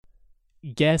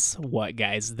Guess what,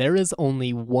 guys? There is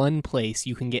only one place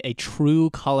you can get a true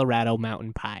Colorado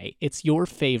mountain pie. It's your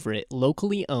favorite,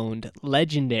 locally owned,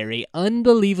 legendary,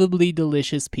 unbelievably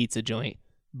delicious pizza joint,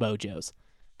 Bojo's.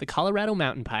 The Colorado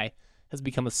mountain pie has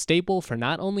become a staple for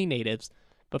not only natives,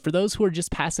 but for those who are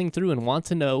just passing through and want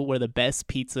to know where the best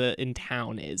pizza in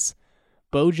town is.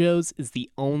 Bojo's is the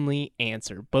only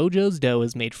answer. Bojo's dough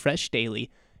is made fresh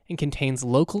daily and contains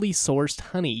locally sourced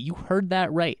honey. You heard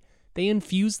that right. They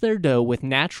infuse their dough with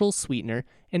natural sweetener,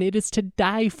 and it is to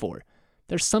die for.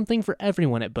 There's something for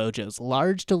everyone at Bojo's.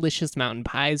 Large, delicious mountain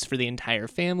pies for the entire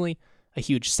family, a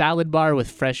huge salad bar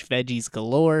with fresh veggies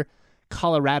galore,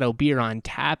 Colorado beer on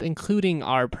tap, including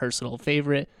our personal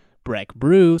favorite, Breck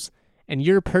Brews, and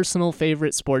your personal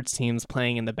favorite sports teams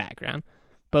playing in the background.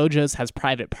 Bojo's has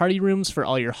private party rooms for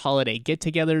all your holiday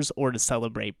get-togethers or to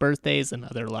celebrate birthdays and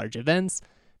other large events.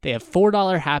 They have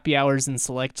 $4 happy hours in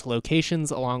select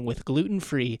locations along with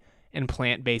gluten-free and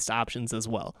plant-based options as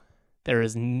well. There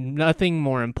is nothing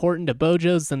more important to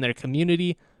Bojo's than their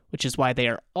community, which is why they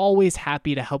are always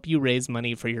happy to help you raise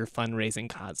money for your fundraising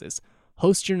causes.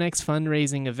 Host your next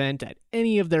fundraising event at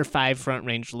any of their 5 Front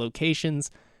Range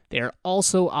locations. They are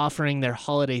also offering their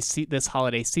this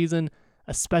holiday season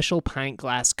a special pint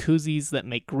glass koozies that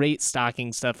make great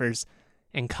stocking stuffers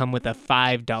and come with a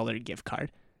 $5 gift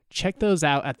card. Check those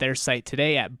out at their site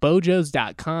today at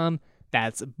bojos.com.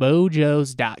 That's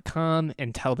bojos.com,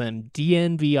 and tell them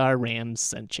DNVR Rams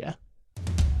sent you.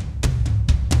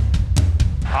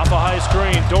 Off a high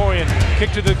screen, Dorian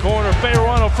kick to the corner,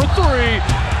 Fayerano for 3.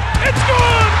 It's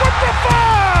good with the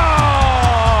foul!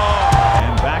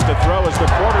 And back to throw is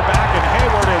the quarterback, and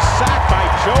Hayward is sacked by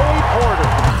Joey Porter.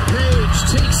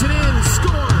 Page takes it in,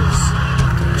 scores.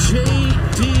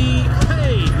 J.D.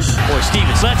 Boy,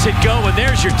 Stevens lets it go, and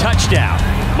there's your touchdown.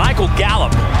 Michael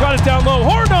Gallup. Got it down low,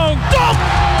 Hornung, dunk!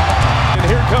 And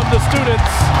here come the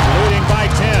students. Leading by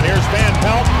 10, here's Van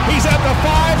Pelt. He's at the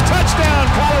 5, touchdown,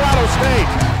 Colorado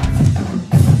State.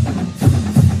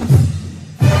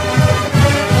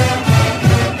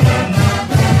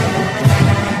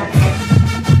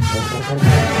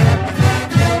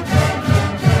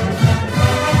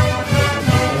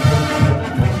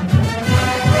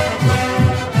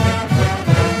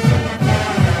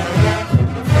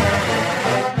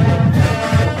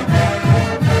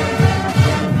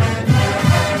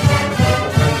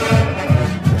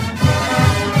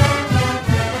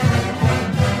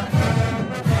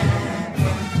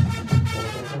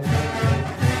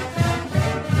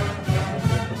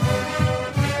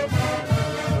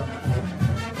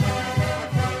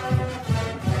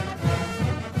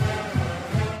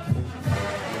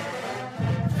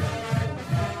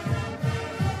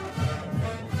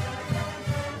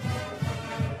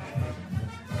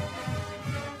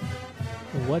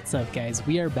 What's up, guys?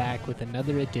 We are back with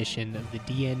another edition of the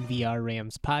DNVR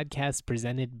Rams podcast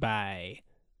presented by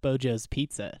Bojo's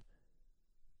Pizza.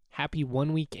 Happy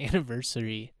 1-week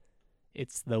anniversary.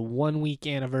 It's the 1-week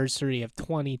anniversary of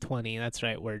 2020. That's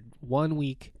right, we're 1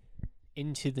 week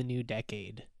into the new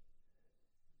decade.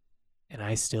 And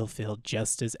I still feel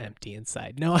just as empty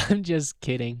inside. No, I'm just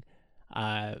kidding.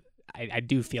 I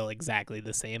do feel exactly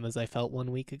the same as I felt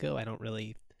 1 week ago. I don't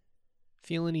really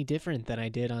feel any different than I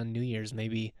did on New Year's.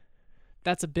 Maybe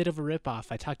that's a bit of a ripoff.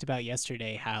 I talked about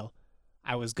yesterday how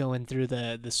I was going through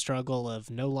the struggle of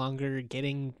no longer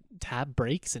getting to have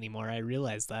breaks anymore. I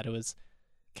realized that it was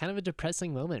kind of a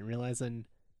depressing moment, realizing,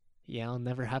 yeah, I'll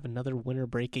never have another winter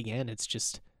break again. It's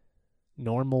just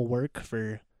normal work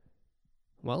for,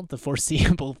 well, the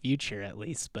foreseeable future at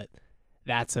least, but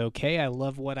that's okay. I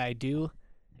love what I do,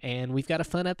 and we've got a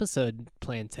fun episode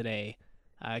planned today.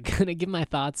 Gonna give my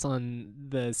thoughts on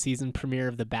the season premiere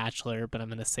of The Bachelor, but I'm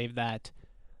gonna save that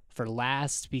for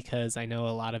last because I know a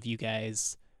lot of you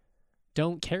guys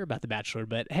don't care about The Bachelor.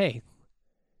 But hey,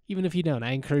 even if you don't,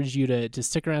 I encourage you to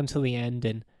stick around till the end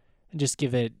and just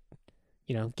give it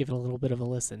a little bit of a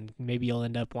listen. Maybe you'll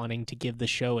end up wanting to give the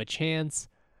show a chance.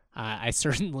 I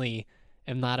certainly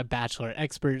am not a Bachelor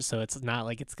expert, so it's not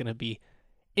like it's gonna be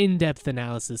in-depth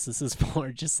analysis. This is more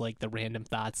just like the random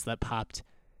thoughts that popped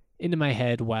into my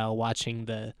head while watching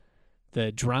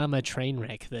the drama train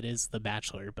wreck that is The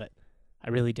Bachelor. But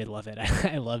I really did love it.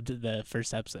 I loved the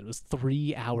first episode. It was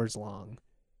 3 hours long.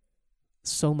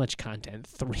 So much content,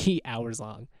 3 hours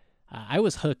long. I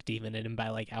was hooked even, and by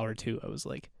like hour 2, I was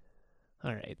like,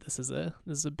 all right, this is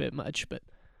a bit much, but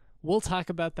we'll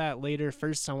talk about that later.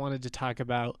 First, I wanted to talk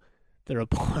about the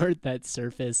report that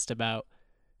surfaced about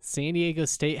San Diego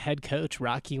State head coach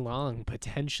Rocky Long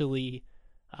potentially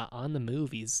on the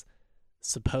move. He's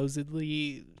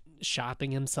supposedly shopping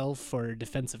himself for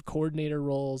defensive coordinator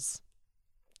roles.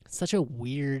 Such a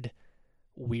weird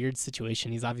weird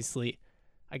situation. He's obviously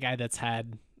a guy that's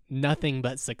had nothing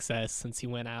but success since he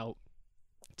went out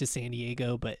to San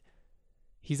Diego, but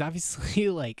he's obviously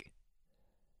like,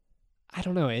 I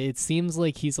don't know, it seems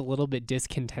like he's a little bit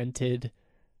discontented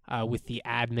with the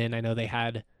admin. I know they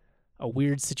had a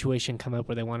weird situation come up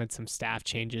where they wanted some staff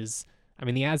changes. I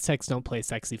mean, the Aztecs don't play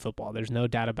sexy football. There's no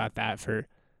doubt about that for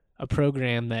a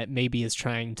program that maybe is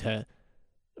trying to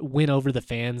win over the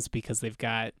fans because they've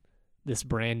got this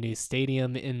brand new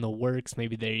stadium in the works.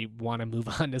 Maybe they want to move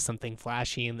on to something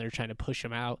flashy and they're trying to push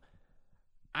him out.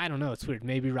 I don't know. It's weird.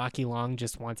 Maybe Rocky Long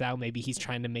just wants out. Maybe he's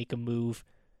trying to make a move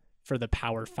for the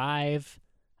Power 5.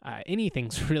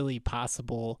 Anything's really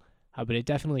possible, but it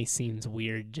definitely seems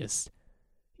weird just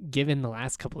given the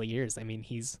last couple of years. I mean,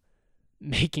 he's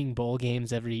making bowl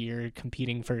games every year,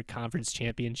 competing for conference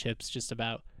championships just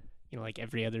about, like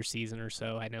every other season or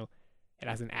so. I know it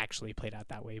hasn't actually played out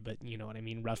that way, but you know what I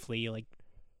mean? Roughly like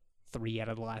 3 out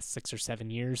of the last 6 or 7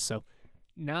 years. So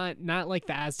not like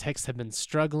the Aztecs have been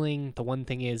struggling. The one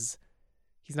thing is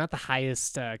he's not the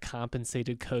highest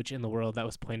compensated coach in the world. That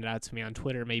was pointed out to me on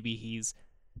Twitter. Maybe he's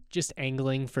just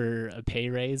angling for a pay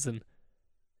raise, and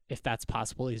if that's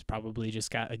possible, he's probably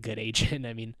just got a good agent.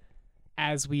 I mean,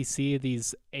 as we see,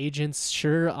 these agents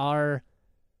sure are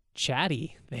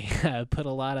chatty. They put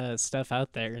a lot of stuff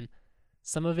out there, and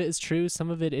some of it is true, some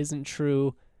of it isn't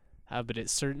true, but it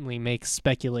certainly makes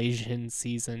speculation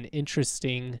season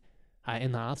interesting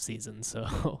in the offseason.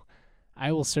 So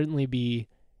I will certainly be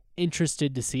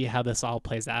interested to see how this all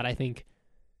plays out. I think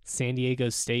San Diego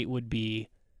State would be,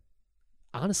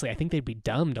 honestly, I think they'd be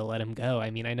dumb to let him go. I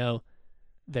mean, I know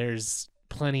there's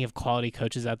plenty of quality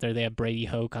coaches out there. They have Brady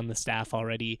Hoke on the staff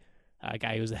already, a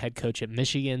guy who was a head coach at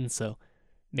Michigan, so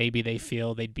maybe they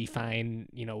feel they'd be fine,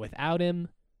 without him.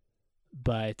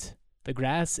 But the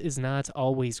grass is not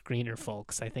always greener,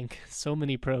 folks. I think so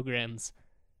many programs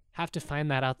have to find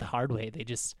that out the hard way.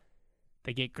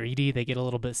 They get greedy, they get a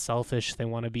little bit selfish, they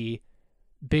want to be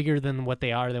bigger than what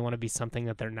they are, they want to be something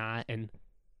that they're not, and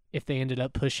if they ended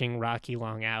up pushing Rocky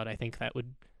Long out, I think that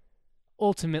would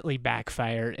ultimately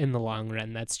backfire in the long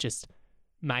run. That's just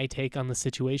my take on the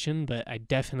situation, but I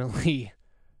definitely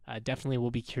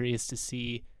will be curious to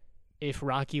see if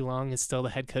Rocky Long is still the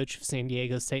head coach of San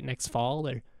Diego State next fall,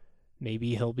 or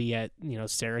maybe he'll be at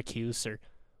Syracuse or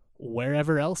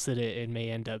wherever else it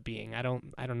may end up being. I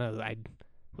don't know. I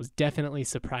was definitely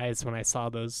surprised when I saw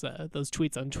those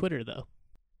tweets on Twitter, though.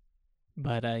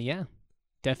 But yeah,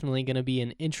 definitely going to be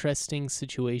an interesting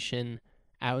situation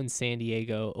out in San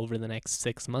Diego over the next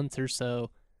 6 months or so.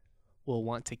 We'll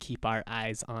want to keep our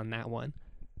eyes on that one.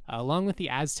 Along with the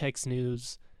Aztecs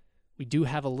news, we do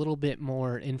have a little bit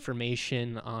more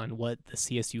information on what the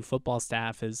CSU football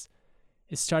staff is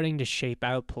starting to shape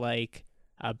out like.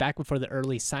 Back before the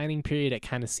early signing period, it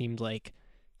kind of seemed like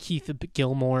Keith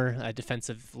Gilmore, a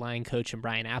defensive line coach, and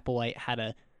Brian Applewhite had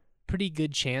a pretty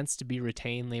good chance to be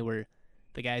retained. They were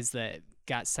the guys that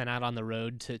got sent out on the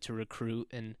road to recruit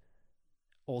and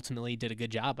ultimately did a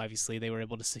good job. Obviously, they were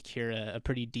able to secure a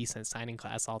pretty decent signing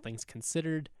class, all things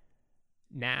considered.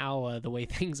 Now, the way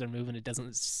things are moving, it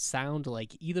doesn't sound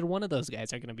like either one of those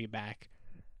guys are going to be back.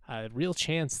 Real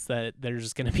chance that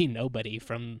there's going to be nobody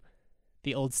from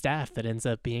the old staff that ends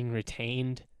up being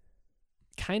retained.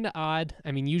 Kind of odd.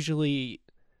 I mean, usually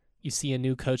you see a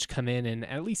new coach come in and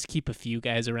at least keep a few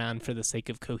guys around for the sake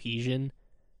of cohesion,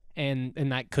 and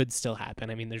that could still happen.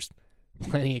 I mean, there's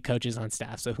plenty of coaches on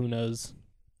staff, so who knows,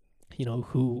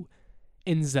 who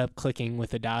ends up clicking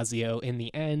with Adazio in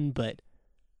the end, but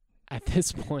at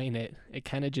this point, it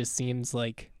kind of just seems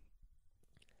like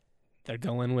they're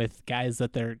going with guys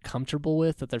that they're comfortable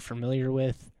with, that they're familiar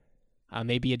with.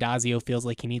 Maybe Adazio feels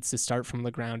like he needs to start from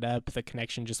the ground up. The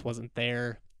connection just wasn't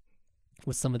there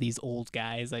with some of these old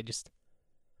guys. I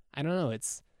don't know.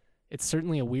 It's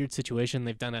certainly a weird situation.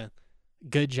 They've done a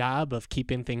good job of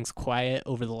keeping things quiet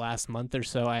over the last month or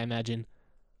so. I imagine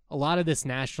a lot of this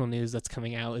national news that's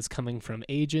coming out is coming from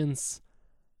agents,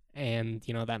 and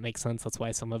that makes sense. That's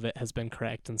why some of it has been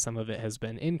correct and some of it has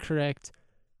been incorrect.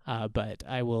 But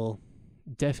I will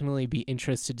definitely be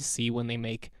interested to see when they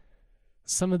make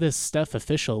some of this stuff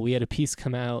official. We had a piece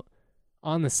come out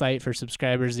on the site for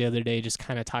subscribers the other day just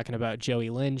kind of talking about Joey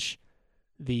Lynch,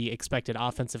 the expected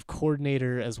offensive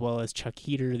coordinator, as well as Chuck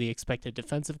Heater, the expected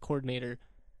defensive coordinator.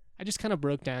 I just kind of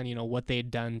broke down, what they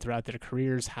had done throughout their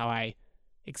careers, how I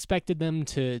expected them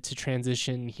to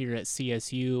transition here at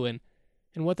CSU,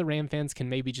 and what the Ram fans can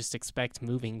maybe just expect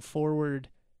moving forward.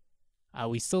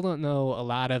 We still don't know a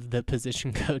lot of the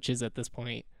position coaches at this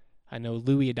point. I know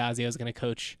Louis Adazio is going to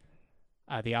coach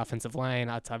the offensive line.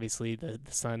 That's obviously the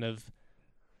son of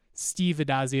Steve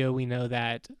Adazio. We know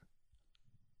that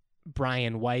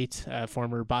Brian White,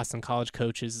 former Boston College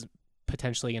coach, is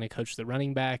potentially going to coach the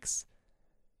running backs.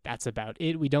 That's about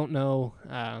it. We don't know.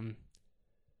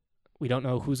 We don't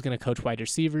know who's going to coach wide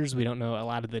receivers. We don't know a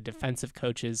lot of the defensive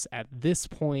coaches at this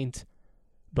point.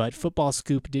 But Football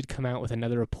Scoop did come out with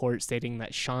another report stating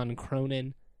that Sean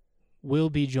Cronin will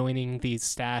be joining the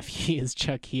staff. He is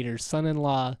Chuck Heater's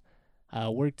son-in-law,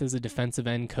 worked as a defensive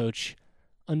end coach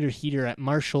under Heater at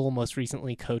Marshall, most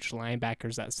recently coached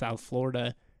linebackers at South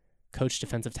Florida, coached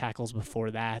defensive tackles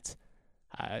before that.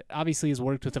 Obviously has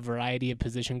worked with a variety of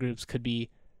position groups. Could be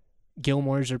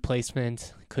Gilmore's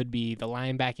replacement, could be the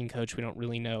linebacking coach. We don't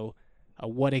really know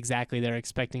what exactly they're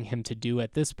expecting him to do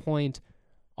at this point.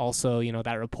 Also,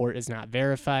 that report is not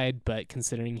verified, but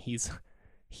considering he's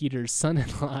Heater's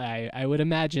son-in-law, I would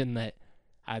imagine that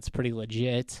it's pretty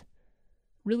legit.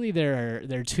 Really, there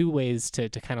are two ways to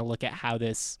kind of look at how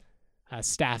this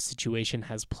staff situation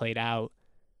has played out,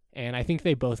 and I think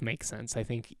they both make sense. I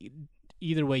think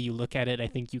either way you look at it, I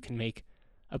think you can make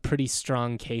a pretty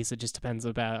strong case. It just depends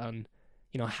on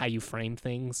how you frame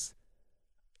things.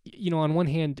 On one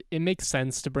hand, it makes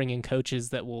sense to bring in coaches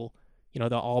that will,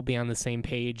 they'll all be on the same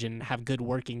page and have good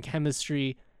working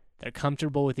chemistry. They're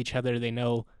comfortable with each other. They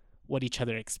know what each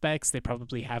other expects. They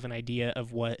probably have an idea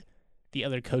of what the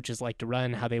other coaches like to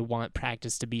run, how they want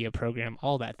practice to be, a program,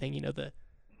 all that thing,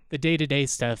 the day-to-day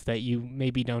stuff that you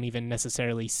maybe don't even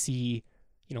necessarily see,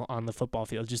 on the football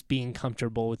field, just being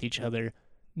comfortable with each other,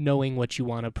 knowing what you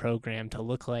want a program to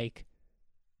look like.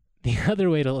 The other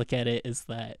way to look at it is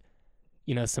that,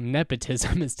 some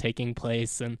nepotism is taking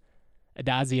place, and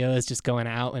Adazio is just going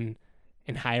out and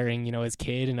hiring, his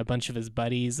kid and a bunch of his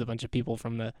buddies, a bunch of people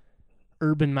from the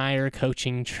Urban Meyer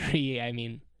coaching tree. I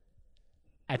mean,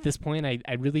 at this point,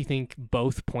 I really think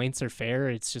both points are fair.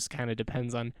 It's just kind of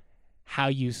depends on how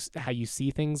you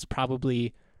see things.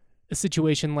 Probably a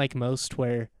situation like most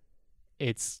where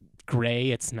it's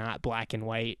gray, it's not black and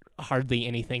white. Hardly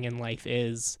anything in life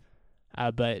is,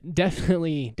 but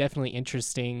definitely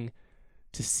interesting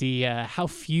to see how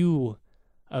few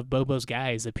of Bobo's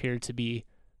guys appear to be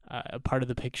a part of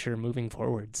the picture moving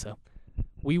forward. So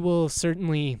we will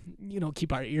certainly,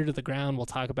 keep our ear to the ground. We'll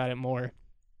talk about it more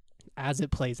as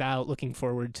it plays out. Looking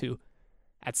forward to,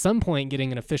 at some point,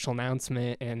 getting an official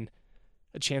announcement and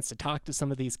a chance to talk to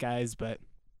some of these guys. But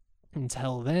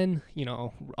until then,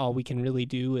 all we can really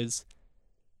do is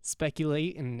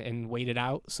speculate and wait it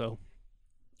out. So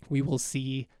we will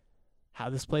see how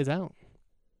this plays out.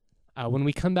 When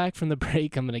we come back from the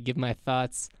break, I'm going to give my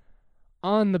thoughts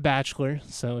on The Bachelor.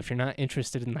 So if you're not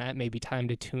interested in that, maybe time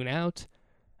to tune out.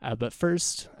 But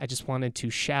first, I just wanted to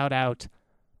shout out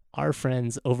our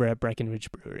friends over at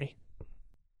Breckenridge Brewery.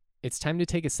 It's time to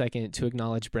take a second to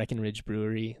acknowledge Breckenridge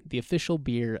Brewery, the official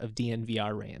beer of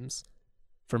DNVR Rams.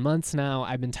 For months now,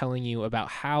 I've been telling you about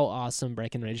how awesome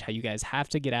Breckenridge, how you guys have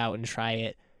to get out and try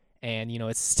it. And,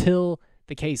 it's still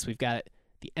the case. We've got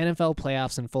the NFL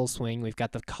playoffs in full swing. We've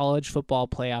got the college football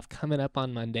playoff coming up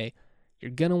on Monday.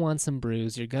 You're going to want some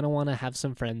brews. You're going to want to have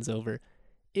some friends over.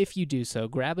 If you do so,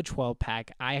 grab a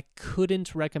 12-pack. I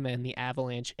couldn't recommend the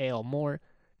Avalanche Ale more.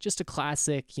 Just a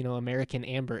classic, American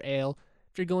amber ale.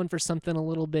 If you're going for something a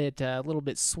little bit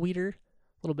sweeter,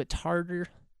 a little bit tartar,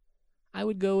 I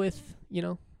would go with,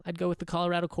 I'd go with the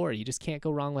Colorado Core. You just can't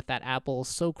go wrong with that apple.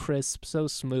 So crisp, so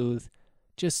smooth,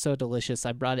 just so delicious.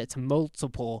 I brought it to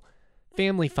multiple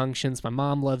family functions. My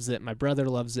mom loves it. My brother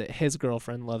loves it. His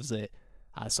girlfriend loves it.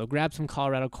 So grab some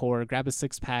Colorado Core. Grab a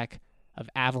 6-pack of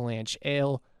Avalanche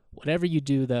Ale. Whatever you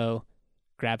do, though,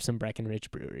 grab some Breckenridge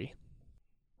Brewery.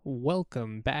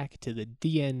 Welcome back to the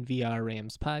DNVR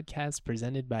Rams podcast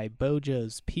presented by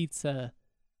Bojo's Pizza.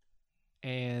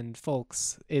 And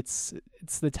folks, it's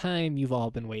the time you've all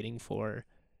been waiting for.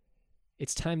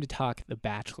 It's time to talk The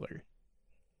Bachelor.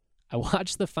 I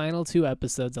watched the final 2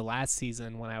 episodes of last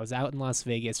season when I was out in Las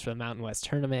Vegas for the Mountain West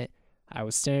Tournament. I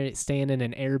was staying in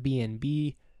an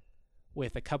Airbnb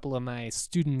with a couple of my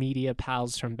student media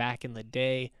pals from back in the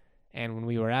day, and when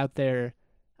we were out there,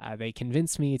 they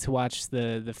convinced me to watch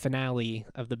the finale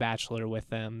of The Bachelor with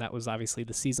them. That was obviously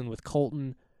the season with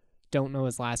Colton. Don't know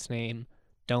his last name.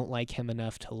 Don't like him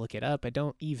enough to look it up. I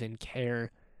don't even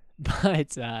care.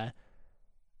 But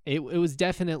it was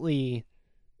definitely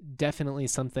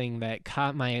something that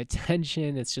caught my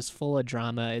attention. It's just full of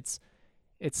drama. It's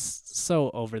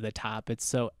so over the top. It's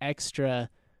so extra.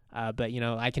 But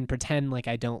I can pretend like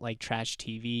I don't like trash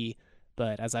TV.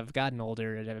 But as I've gotten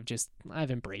older,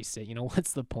 I've embraced it.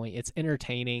 What's the point? It's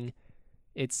entertaining.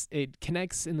 It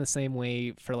connects in the same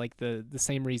way for like the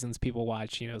same reasons people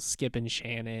watch, Skip and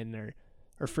Shannon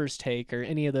or First Take or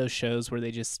any of those shows where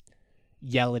they just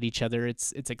yell at each other.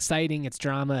 It's exciting. It's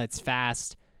drama. It's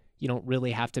fast. You don't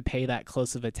really have to pay that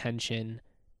close of attention,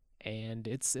 and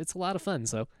it's a lot of fun.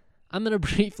 So I'm going to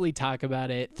briefly talk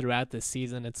about it throughout this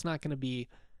season. It's not going to be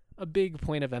a big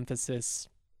point of emphasis,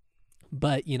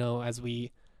 but, as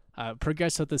we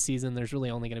progress with the season, there's really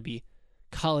only going to be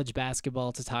college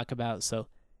basketball to talk about. So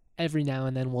every now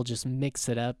and then we'll just mix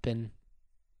it up and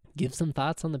give some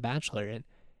thoughts on The Bachelor. And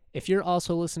if you're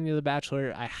also listening to The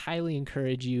Bachelor, I highly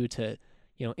encourage you to,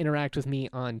 interact with me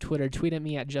on Twitter. Tweet at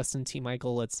me at Justin T.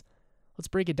 Michael. Let's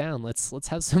break it down. Let's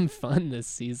have some fun this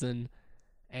season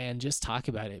and just talk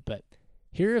about it. But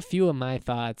here are a few of my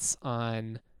thoughts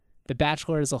on The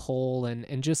Bachelor as a whole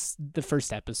and just the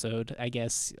first episode, I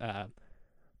guess.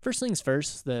 First things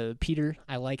first, the Peter,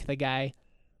 I like the guy.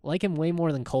 I like him way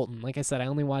more than Colton. Like I said, I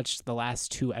only watched the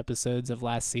last 2 episodes of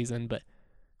last season, but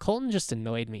Colton just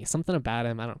annoyed me. Something about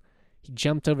him, he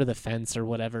jumped over the fence or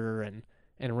whatever and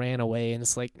ran away. And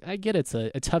it's like, I get it's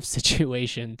a tough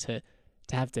situation to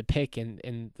have to pick,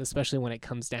 and especially when it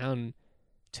comes down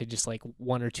to just like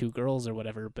 1 or 2 girls or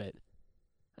whatever. But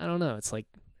I don't know. It's like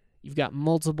you've got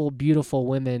multiple beautiful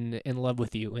women in love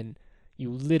with you, and you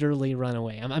literally run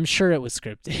away. I'm sure it was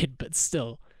scripted, but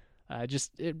still,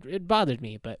 it bothered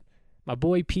me. But my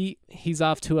boy Pete, he's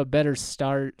off to a better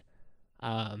start.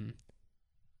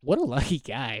 What a lucky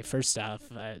guy, first off.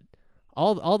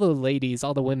 All the ladies,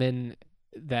 all the women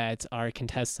that are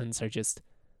contestants are just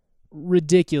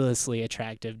ridiculously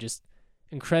attractive, just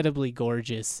incredibly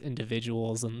gorgeous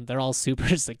individuals, and they're all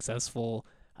super successful.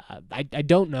 I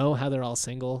don't know how they're all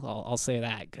single. I'll say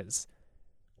that, because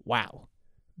wow.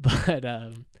 But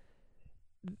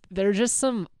there are just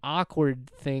some awkward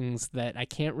things that I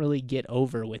can't really get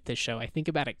over with this show. I think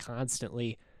about it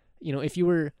constantly. If you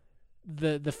were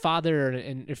the father,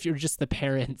 and if you're just the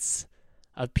parents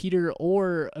of Peter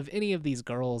or of any of these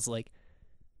girls, like,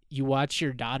 you watch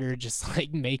your daughter just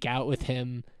like make out with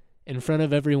him in front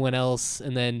of everyone else,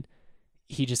 and then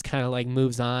he just kind of like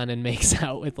moves on and makes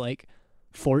out with like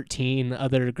 14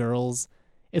 other girls.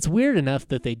 It's weird enough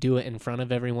that they do it in front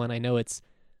of everyone. I know it's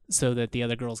so that the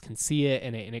other girls can see it,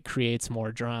 and it creates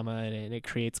more drama, and it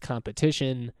creates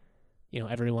competition.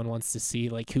 Everyone wants to see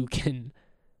like who can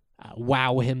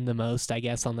wow him the most, I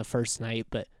guess, on the first night.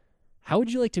 But how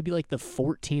would you like to be like the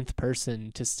 14th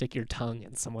person to stick your tongue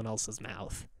in someone else's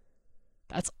mouth?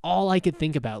 That's all I could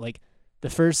think about. Like, the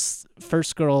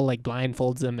first girl like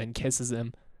blindfolds him and kisses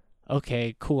him.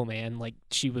 Okay, cool, man. Like,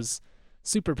 she was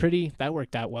super pretty. That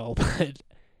worked out well. But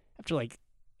after like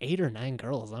 8 or 9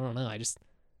 girls, I don't know. It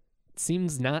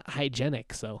seems not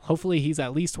hygienic. So hopefully he's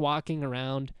at least walking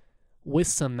around with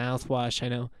some mouthwash. I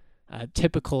know,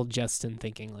 typical Justin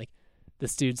thinking, like,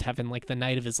 this dude's having like the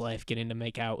night of his life, getting to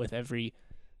make out with every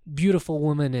beautiful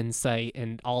woman in sight,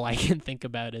 and all I can think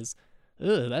about is,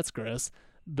 ugh, that's gross.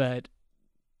 But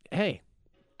hey,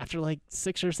 after like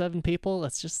 6 or 7 people,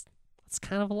 it's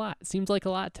kind of a lot. It seems like a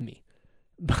lot to me.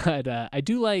 But I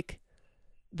do like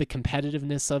the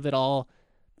competitiveness of it all.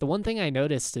 The one thing I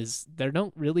noticed is there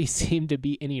don't really seem to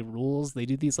be any rules. They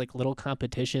do these like little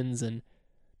competitions, and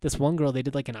this one girl, they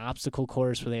did like an obstacle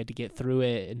course where they had to get through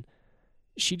it, and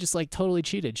she just like totally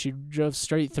cheated. She drove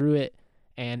straight through it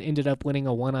and ended up winning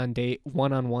a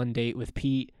one-on-one date with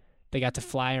Pete. They got to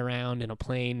fly around in a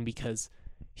plane because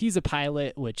he's a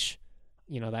pilot, which,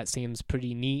 that seems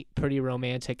pretty neat, pretty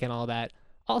romantic and all that.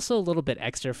 Also a little bit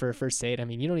extra for a first date. I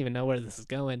mean, you don't even know where this is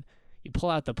going. You pull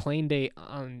out the plane date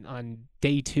on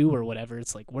day 2 or whatever.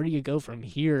 It's like, where do you go from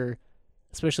here?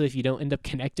 Especially if you don't end up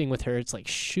connecting with her. It's like,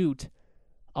 shoot,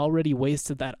 already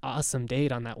wasted that awesome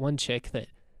date on that one chick that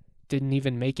didn't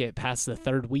even make it past the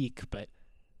 3rd week. But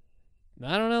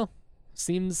I don't know.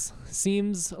 Seems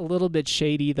a little bit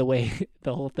shady the way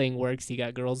the whole thing works. You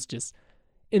got girls just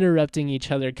interrupting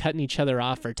each other, cutting each other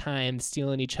off for time,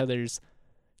 stealing each other's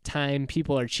time.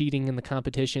 People are cheating in the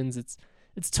competitions.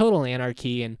 It's total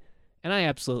anarchy, and I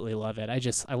absolutely love it.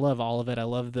 I love all of it. I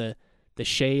love the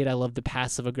shade. I love the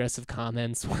passive aggressive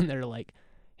comments when they're like,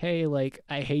 hey, like,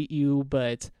 I hate you,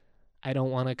 but I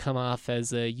don't want to come off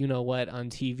as a you-know-what on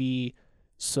TV,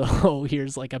 so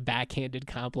here's like a backhanded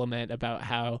compliment about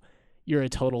how you're a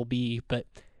total B. But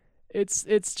it's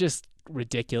just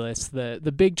ridiculous.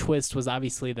 The big twist was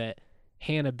obviously that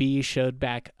Hannah B showed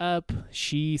back up.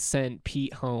 She sent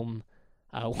Pete home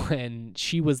when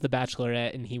she was the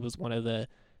Bachelorette and he was one of the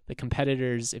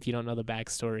competitors. If you don't know the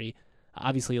backstory,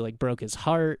 obviously like broke his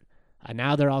heart.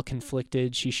 Now they're all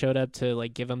conflicted. She showed up to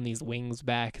like give him these wings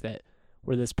back that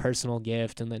were this personal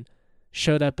gift, and then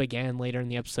showed up again later in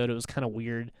the episode. It was kind of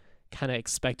weird. Kind of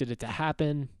expected it to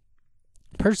happen.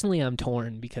 Personally, I'm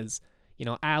torn because,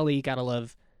 Allie, gotta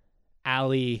love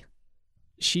Allie.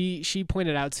 She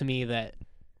pointed out to me that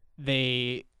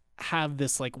they have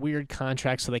this like weird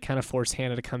contract, so they kind of force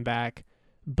Hannah to come back.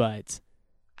 But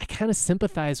I kind of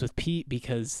sympathize with Pete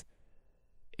because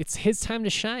it's his time to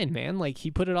shine, man. Like, he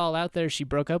put it all out there. She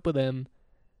broke up with him,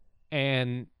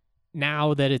 and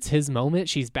now that it's his moment,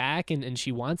 she's back and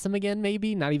she wants him again,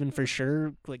 maybe. Not even for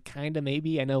sure, like kind of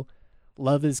maybe. I know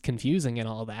love is confusing and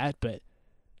all that, but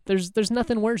there's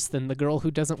nothing worse than the girl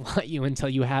who doesn't want you until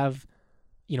you have,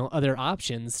 you know, other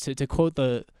options. To quote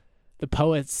the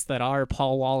poets that are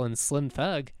Paul Wall and Slim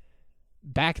Thug,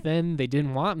 back then they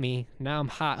didn't want me, now I'm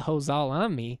hot hoes all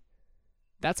on me.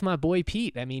 That's my boy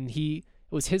Pete. I mean, it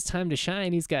was his time to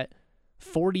shine. He's got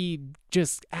 40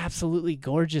 just absolutely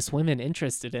gorgeous women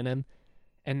interested in him,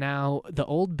 and now the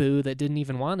old boo that didn't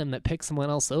even want him, that picked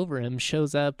someone else over him,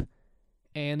 shows up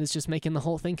and is just making the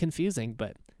whole thing confusing.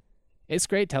 But it's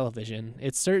great television.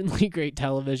 It's certainly great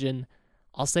television.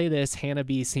 I'll say this, Hannah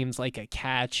B seems like a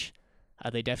catch.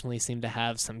 They definitely seem to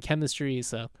have some chemistry,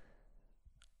 so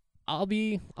I'll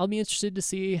be interested to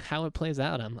see how it plays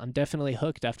out. I'm definitely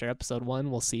hooked after episode 1.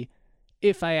 We'll see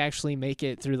if I actually make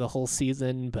it through the whole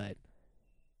season, but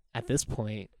at this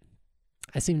point,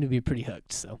 I seem to be pretty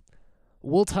hooked. So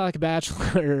we'll talk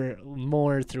Bachelor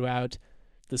more throughout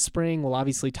the spring. We'll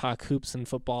obviously talk hoops and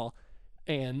football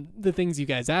and the things you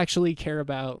guys actually care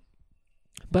about,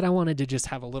 but I wanted to just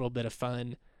have a little bit of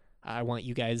fun. I want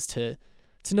you guys to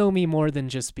know me more than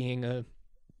just being a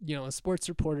sports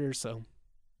reporter. So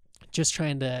just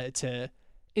trying to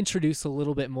introduce a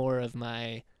little bit more of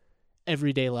my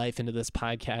everyday life into this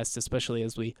podcast, especially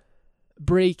as we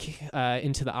break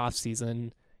into the off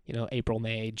season, April,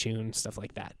 May, June, stuff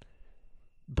like that.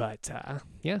 But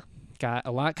got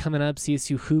a lot coming up.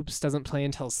 CSU Hoops doesn't play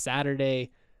until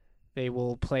Saturday. They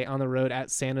will play on the road at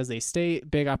San Jose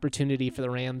State. Big opportunity for the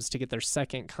Rams to get their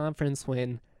second conference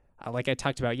win. Like I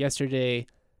talked about yesterday,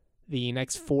 the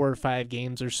next 4 or 5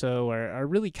 games or so are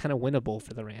really kind of winnable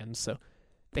for the Rams. So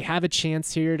they have a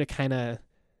chance here to kind of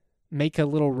make a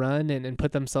little run and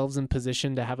put themselves in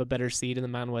position to have a better seed in the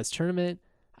Mountain West tournament.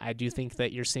 I do think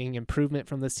that you're seeing improvement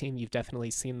from this team. You've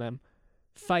definitely seen them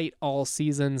fight all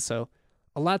season. So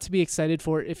a lot to be excited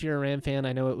for if you're a Ram fan.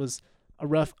 I know it was a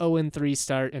rough 0-3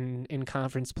 start in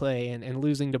conference play, and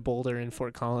losing to Boulder and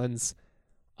Fort Collins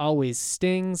always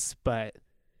stings, but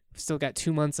we've still got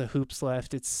 2 months of hoops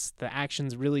left. The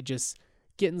action's really just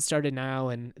getting started now,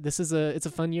 and it's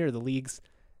a fun year. The league's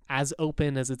as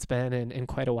open as it's been in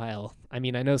quite a while. I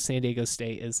mean, I know San Diego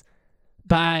State is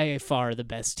by far the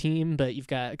best team, but you've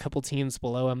got a couple teams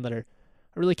below them that are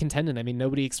really contending. I mean,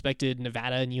 nobody expected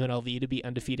Nevada and UNLV to be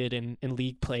undefeated in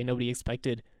league play. Nobody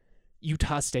expected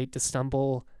Utah State to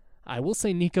stumble. I will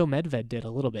say Nico Medved did a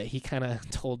little bit. He kind of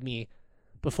told me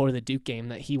before the Duke game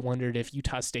that he wondered if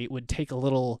Utah State would take a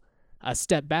little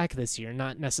step back this year.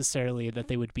 Not necessarily that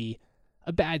they would be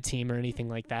a bad team or anything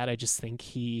like that. I just think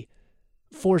he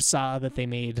foresaw that they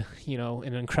made,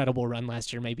 an incredible run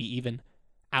last year, maybe even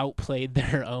outplayed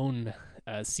their own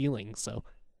ceiling. So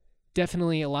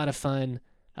definitely a lot of fun.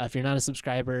 If you're not a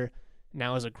subscriber,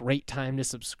 now is a great time to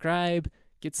subscribe.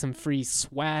 Get some free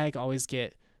swag. Always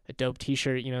get a dope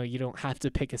t-shirt. You don't have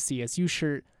to pick a CSU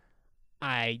shirt.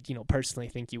 I, personally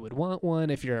think you would want one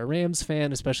if you're a Rams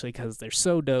fan, especially because they're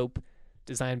so dope.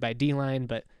 Designed by D-Line,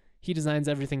 but he designs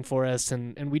everything for us,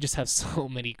 and we just have so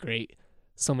many great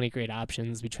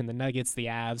options between the Nuggets, the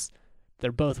Avs.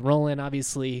 They're both rolling,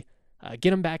 obviously. Get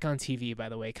them back on TV, by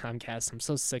the way, Comcast. I'm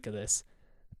so sick of this.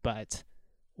 But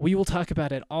we will talk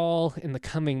about it all in the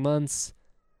coming months.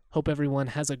 Hope everyone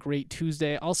has a great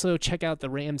Tuesday. Also, check out the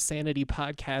Rams Sanity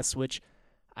podcast, which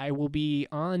I will be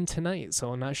on tonight.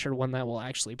 So I'm not sure when that will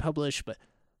actually publish, but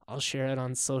I'll share it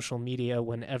on social media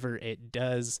whenever it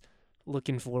does.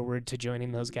 Looking forward to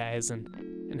joining those guys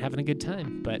and having a good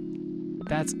time. But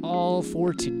that's all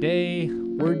for today.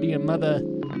 Word to your mother.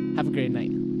 Have a great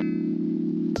night.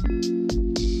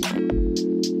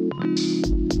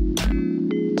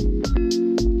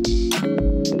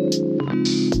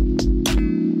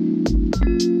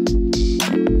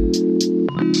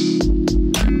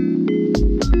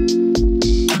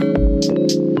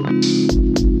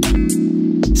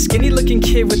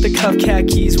 Kid with the cuff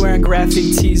khakis, wearing graphic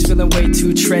tees, feeling way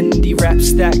too trendy.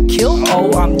 Raps that kill,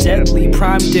 oh I'm deadly.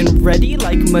 Primed and ready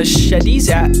like machetes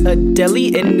at a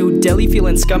deli in New Delhi.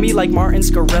 Feeling scummy like Martin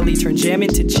Scarelli. Turn jam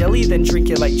into jelly, then drink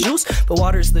it like juice. But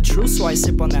water's the truth, so I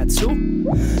sip on that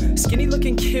too. Skinny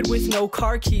looking kid with no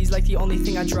car keys, like the only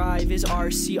thing I drive is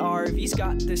RCRV's.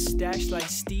 Got the stash like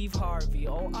Steve Harvey.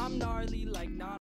 Oh I'm gnarly.